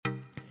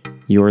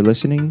You are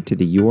listening to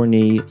the Your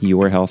Knee,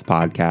 Your Health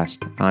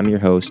podcast. I'm your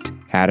host,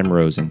 Adam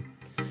Rosen.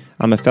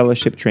 I'm a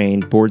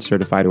fellowship-trained,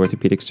 board-certified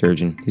orthopedic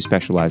surgeon who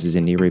specializes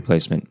in knee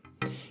replacement.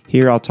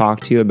 Here I'll talk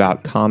to you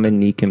about common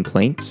knee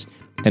complaints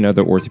and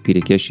other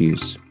orthopedic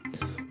issues.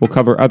 We'll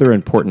cover other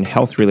important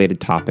health-related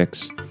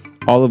topics,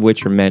 all of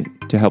which are meant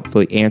to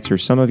helpfully answer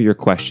some of your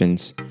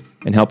questions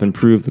and help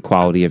improve the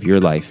quality of your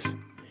life.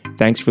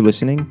 Thanks for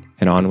listening,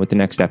 and on with the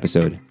next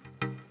episode.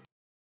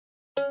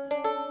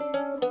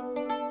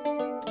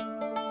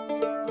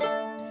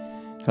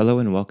 Hello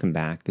and welcome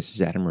back. This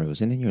is Adam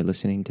Rosen, and you're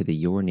listening to the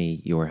Your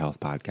Knee, Your Health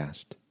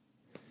podcast.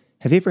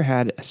 Have you ever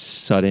had a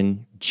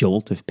sudden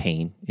jolt of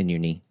pain in your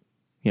knee?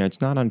 You know, it's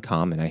not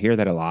uncommon. I hear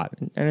that a lot,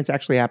 and it's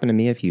actually happened to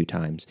me a few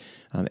times.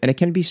 And it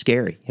can be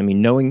scary. I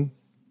mean, knowing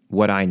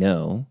what I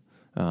know,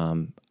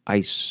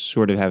 I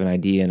sort of have an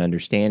idea and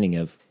understanding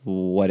of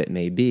what it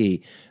may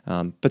be.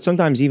 But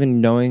sometimes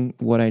even knowing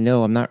what I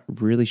know, I'm not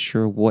really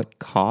sure what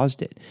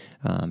caused it.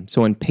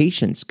 So when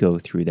patients go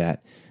through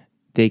that,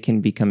 they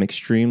can become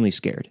extremely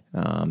scared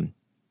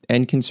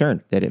and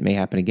concerned that it may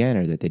happen again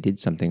or that they did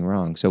something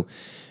wrong. So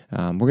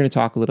we're going to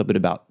talk a little bit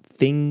about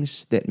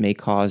things that may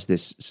cause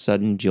this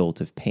sudden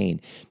jolt of pain.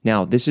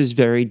 Now, this is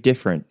very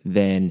different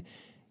than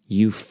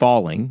you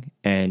falling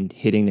and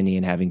hitting the knee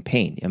and having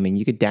pain. I mean,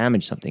 you could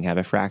damage something, have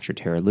a fracture,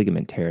 tear a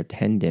ligament, tear a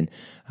tendon,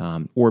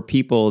 or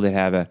people that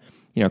have a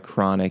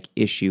chronic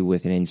issue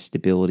with an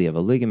instability of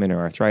a ligament or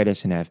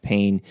arthritis and have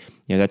pain.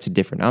 That's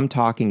different. I'm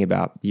talking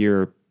about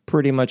your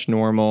pretty much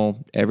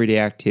normal, everyday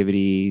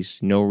activities,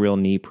 no real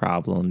knee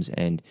problems,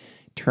 and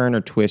turn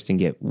or twist and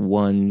get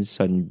one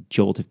sudden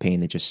jolt of pain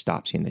that just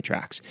stops you in the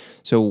tracks.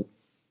 So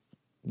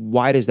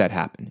why does that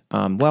happen?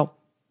 Well,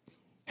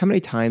 how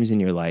many times in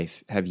your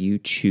life have you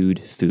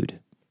chewed food?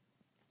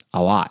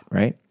 A lot,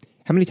 right?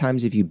 How many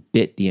times have you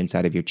bit the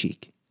inside of your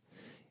cheek?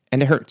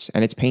 And it hurts,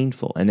 and it's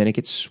painful, and then it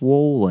gets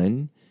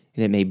swollen,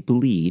 and it may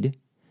bleed.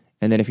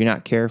 And then if you're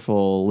not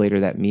careful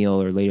later that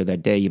meal or later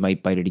that day, you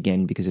might bite it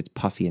again because it's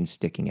puffy and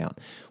sticking out.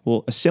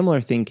 Well, a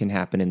similar thing can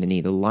happen in the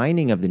knee. The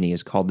lining of the knee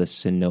is called the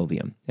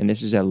synovium. And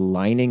this is a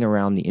lining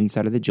around the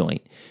inside of the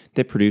joint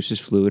that produces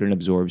fluid and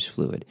absorbs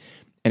fluid.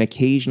 And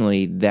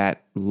occasionally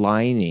that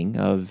lining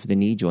of the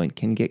knee joint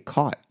can get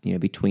caught,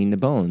 between the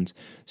bones.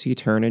 So you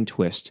turn and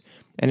twist.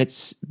 And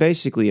it's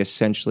basically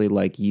essentially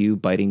like you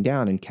biting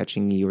down and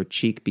catching your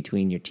cheek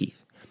between your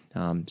teeth.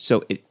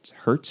 So it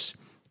hurts.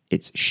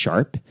 It's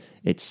sharp,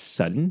 it's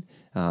sudden,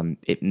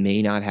 it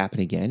may not happen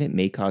again, it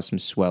may cause some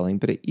swelling,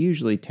 but it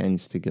usually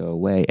tends to go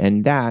away.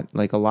 And that,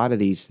 like a lot of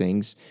these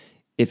things,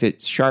 if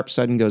it's sharp,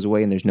 sudden, goes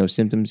away and there's no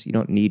symptoms, you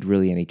don't need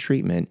really any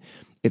treatment.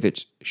 If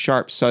it's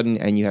sharp, sudden,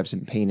 and you have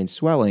some pain and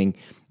swelling,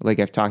 like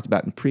I've talked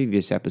about in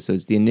previous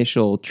episodes, the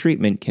initial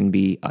treatment can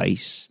be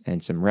ice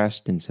and some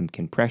rest and some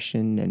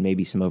compression and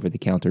maybe some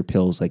over-the-counter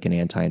pills like an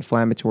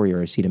anti-inflammatory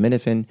or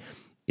acetaminophen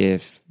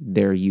if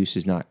their use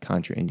is not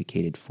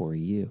contraindicated for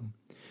you.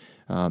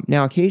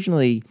 Now,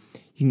 occasionally,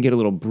 you can get a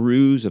little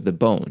bruise of the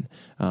bone.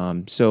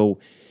 So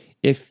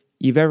if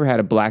you've ever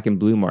had a black and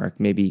blue mark,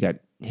 maybe you got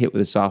hit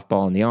with a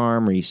softball in the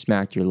arm or you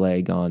smacked your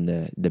leg on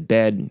the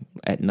bed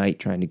at night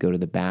trying to go to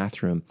the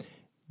bathroom,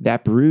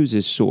 that bruise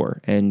is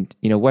sore. And,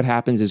 what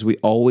happens is we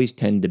always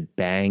tend to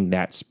bang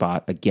that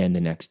spot again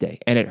the next day.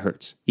 And it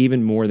hurts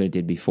even more than it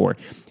did before.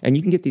 And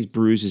you can get these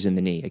bruises in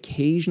the knee.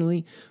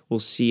 Occasionally,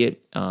 we'll see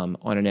it on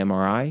an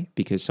MRI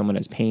because someone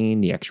has pain,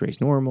 the x-ray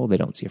is normal, they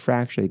don't see a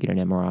fracture, they get an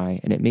MRI,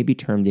 and it may be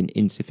termed an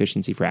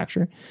insufficiency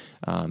fracture.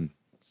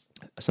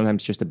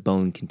 Sometimes just a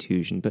bone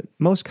contusion, but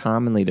most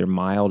commonly they're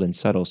mild and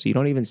subtle. So you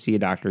don't even see a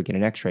doctor get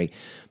an x-ray,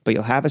 but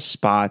you'll have a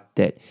spot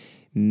that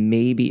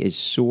maybe is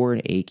sore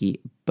and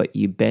achy, but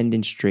you bend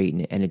and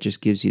straighten it, and it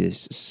just gives you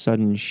this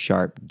sudden,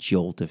 sharp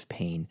jolt of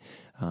pain.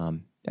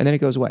 And then it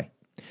goes away.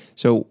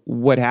 So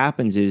what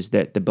happens is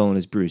that the bone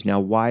is bruised. Now,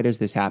 why does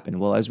this happen?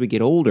 Well, as we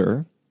get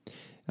older,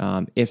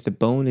 if the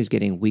bone is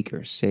getting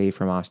weaker, say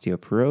from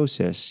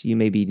osteoporosis, you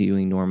may be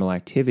doing normal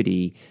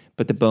activity,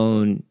 but the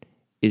bone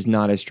is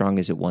not as strong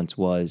as it once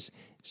was,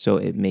 so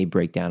it may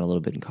break down a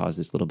little bit and cause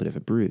this little bit of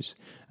a bruise.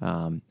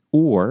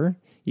 Or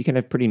you can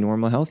have pretty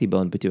normal, healthy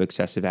bone, but do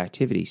excessive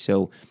activity.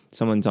 So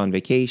someone's on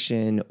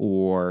vacation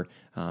or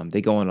they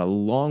go on a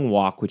long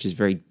walk, which is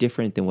very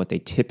different than what they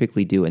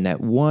typically do. And that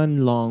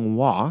one long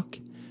walk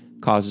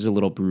causes a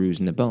little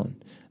bruise in the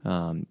bone.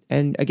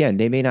 And again,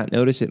 they may not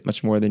notice it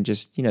much more than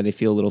just, they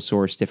feel a little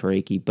sore, stiff, or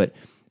achy, but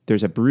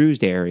there's a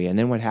bruised area. And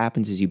then what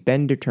happens is you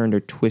bend or turn or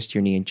twist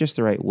your knee in just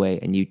the right way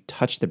and you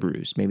touch the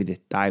bruise. Maybe the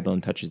thigh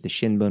bone touches the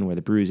shin bone where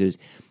the bruise is,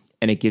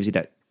 and it gives you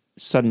that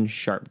sudden,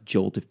 sharp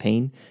jolt of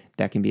pain.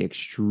 That can be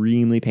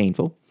extremely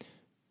painful.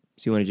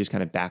 So you want to just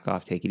kind of back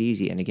off, take it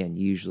easy. And again,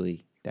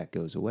 usually that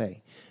goes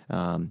away.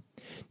 Now,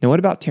 what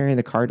about tearing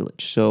the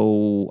cartilage?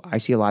 So I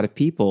see a lot of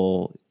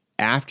people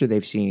after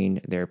they've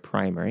seen their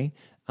primary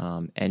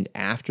and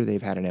after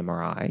they've had an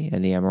MRI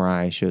and the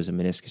MRI shows a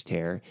meniscus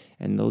tear,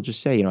 and they'll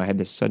just say, I had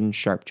this sudden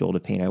sharp jolt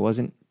of pain. I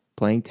wasn't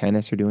playing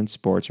tennis or doing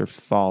sports or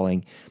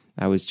falling.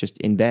 I was just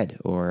in bed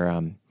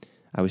or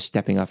I was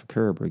stepping off a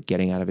curb or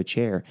getting out of a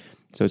chair.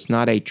 So it's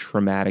not a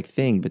traumatic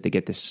thing, but they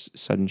get this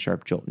sudden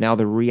sharp jolt. Now,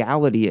 the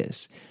reality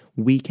is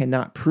we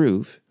cannot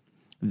prove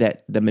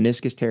that the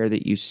meniscus tear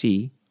that you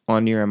see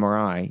on your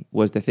MRI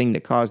was the thing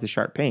that caused the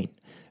sharp pain.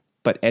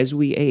 But as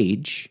we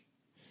age,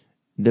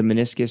 the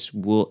meniscus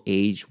will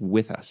age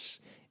with us.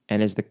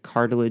 And as the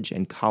cartilage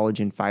and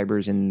collagen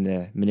fibers in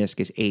the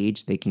meniscus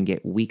age, they can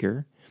get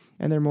weaker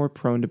and they're more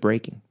prone to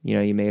breaking.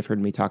 You may have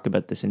heard me talk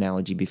about this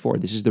analogy before.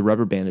 This is the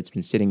rubber band that's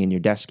been sitting in your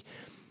desk.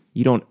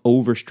 You don't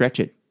overstretch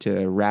it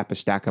to wrap a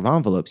stack of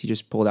envelopes. You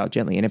just pull it out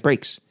gently and it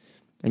breaks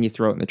and you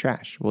throw it in the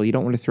trash. Well, you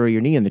don't want to throw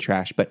your knee in the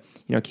trash, but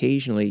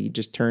occasionally you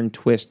just turn,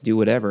 twist, do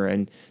whatever,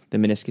 and the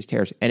meniscus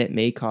tears. And it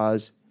may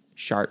cause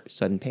sharp,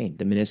 sudden pain.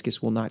 The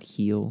meniscus will not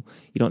heal.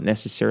 You don't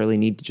necessarily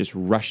need to just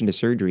rush into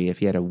surgery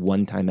if you had a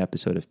one-time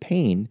episode of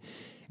pain.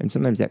 And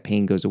sometimes that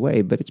pain goes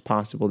away, but it's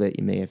possible that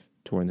you may have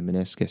torn the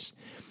meniscus.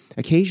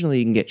 Occasionally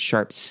you can get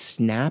sharp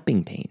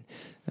snapping pain.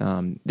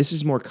 This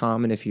is more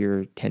common if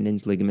your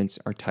tendons, ligaments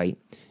are tight,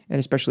 and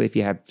especially if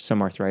you have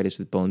some arthritis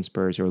with bone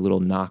spurs or a little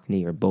knock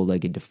knee or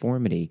bow-legged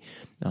deformity.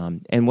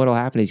 And what will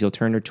happen is you'll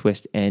turn or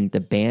twist, and the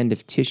band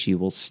of tissue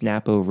will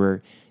snap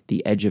over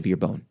the edge of your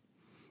bone.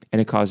 And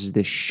it causes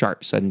this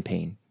sharp, sudden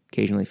pain.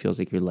 Occasionally it feels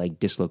like your leg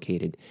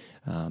dislocated.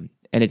 And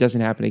it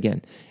doesn't happen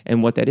again.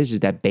 And what that is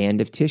that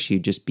band of tissue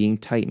just being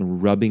tight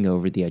and rubbing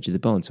over the edge of the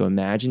bone. So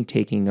imagine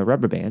taking a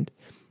rubber band,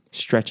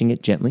 stretching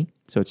it gently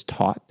so it's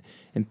taut,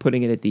 and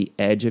putting it at the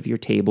edge of your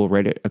table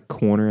right at a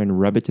corner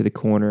and rub it to the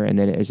corner. And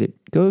then as it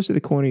goes to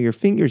the corner, your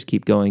fingers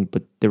keep going,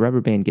 but the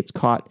rubber band gets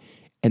caught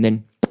and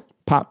then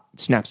pop,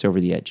 snaps over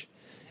the edge.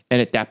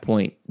 And at that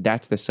point,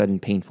 that's the sudden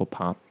painful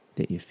pop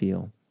that you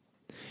feel.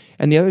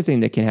 And the other thing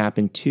that can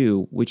happen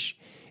too, which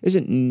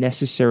isn't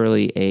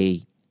necessarily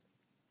a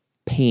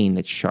pain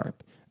that's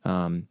sharp,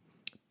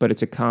 but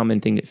it's a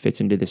common thing that fits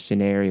into this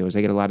scenario, is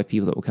I get a lot of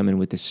people that will come in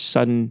with this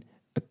sudden,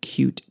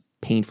 acute,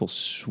 painful,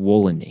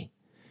 swollen knee,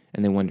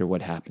 and they wonder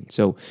what happened.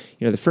 So,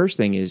 the first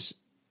thing is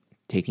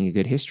taking a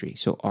good history.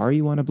 So are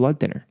you on a blood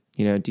thinner?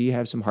 Do you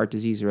have some heart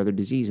disease or other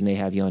disease, and they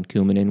have you on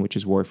Coumadin, which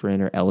is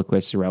warfarin, or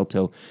Eliquis,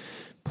 Xarelto,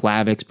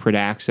 Plavix,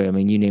 Pradaxa?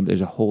 You name it.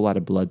 There's a whole lot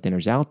of blood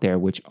thinners out there,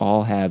 which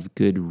all have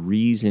good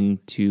reason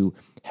to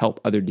help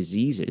other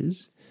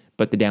diseases.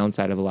 But the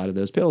downside of a lot of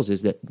those pills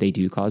is that they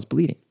do cause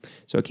bleeding.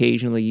 So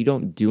occasionally you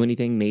don't do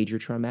anything major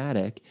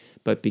traumatic,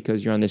 but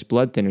because you're on this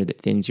blood thinner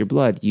that thins your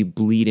blood, you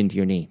bleed into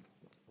your knee.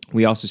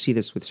 We also see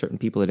this with certain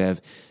people that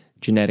have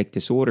genetic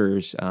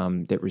disorders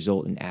that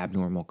result in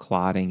abnormal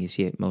clotting. You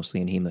see it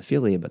mostly in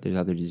hemophilia, but there's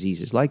other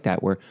diseases like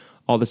that where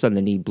all of a sudden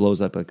the knee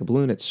blows up like a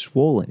balloon. It's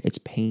swollen. It's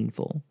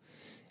painful.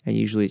 And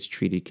usually it's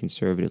treated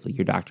conservatively.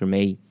 Your doctor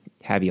may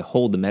have you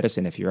hold the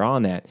medicine if you're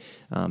on that.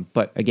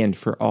 But again,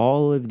 for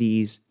all of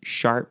these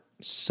sharp,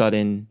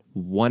 sudden,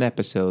 one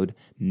episode,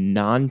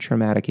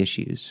 non-traumatic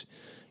issues,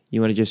 you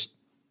want to just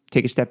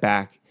take a step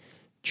back,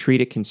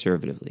 treat it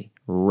conservatively.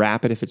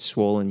 Wrap it if it's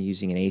swollen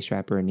using an ACE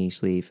wrap or a knee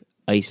sleeve.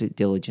 Ice it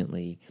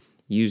diligently.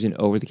 Use an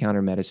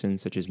over-the-counter medicine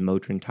such as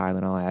Motrin,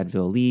 Tylenol,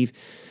 Advil, Aleve,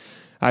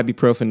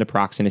 ibuprofen,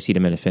 naproxen,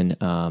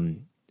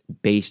 acetaminophen.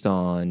 Based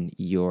on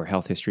your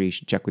health history, you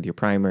should check with your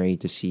primary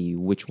to see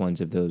which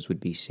ones of those would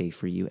be safe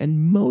for you.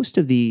 And most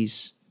of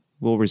these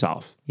will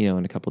resolve,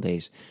 in a couple of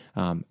days.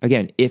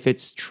 Again, if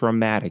it's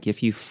traumatic,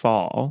 if you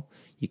fall,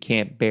 you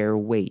can't bear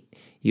weight,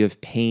 you have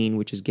pain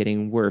which is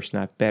getting worse,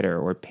 not better,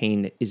 or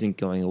pain that isn't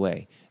going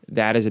away,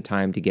 that is a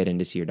time to get in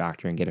to see your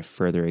doctor and get a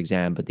further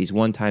exam. But these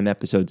one-time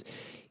episodes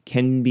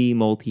can be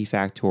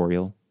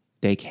multifactorial.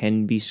 They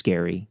can be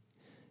scary.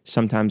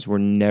 Sometimes we're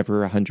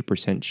never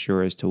 100%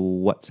 sure as to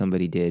what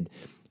somebody did,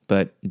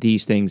 but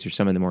these things are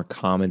some of the more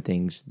common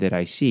things that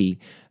I see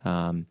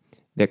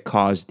that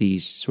cause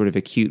these sort of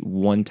acute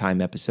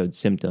one-time episode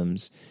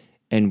symptoms.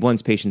 And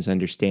once patients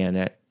understand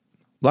that,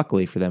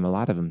 luckily for them, a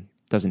lot of them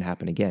doesn't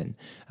happen again.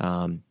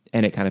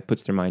 And it kind of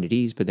puts their mind at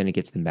ease, but then it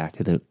gets them back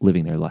to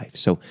living their life.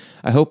 So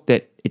I hope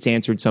that it's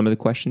answered some of the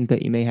questions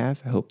that you may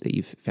have. I hope that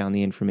you've found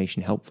the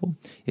information helpful.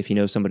 If you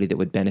know somebody that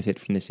would benefit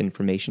from this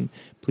information,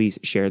 please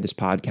share this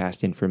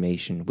podcast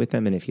information with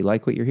them. And if you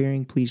like what you're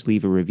hearing, please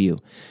leave a review.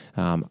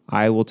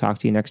 I will talk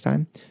to you next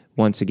time.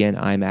 Once again,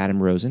 I'm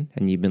Adam Rosen,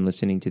 and you've been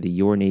listening to the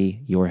Your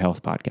Knee, Your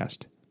Health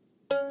podcast.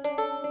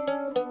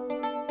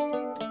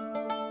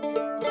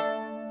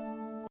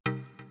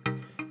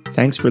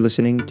 Thanks for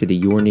listening to the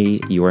Your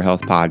Knee, Your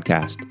Health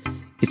podcast.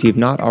 If you've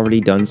not already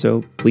done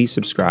so, please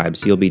subscribe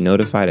so you'll be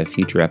notified of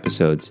future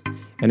episodes.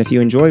 And if you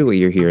enjoy what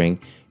you're hearing,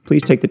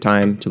 please take the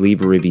time to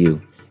leave a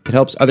review. It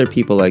helps other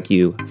people like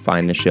you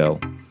find the show.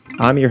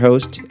 I'm your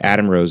host,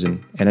 Adam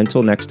Rosen, and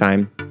until next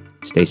time,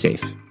 stay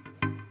safe.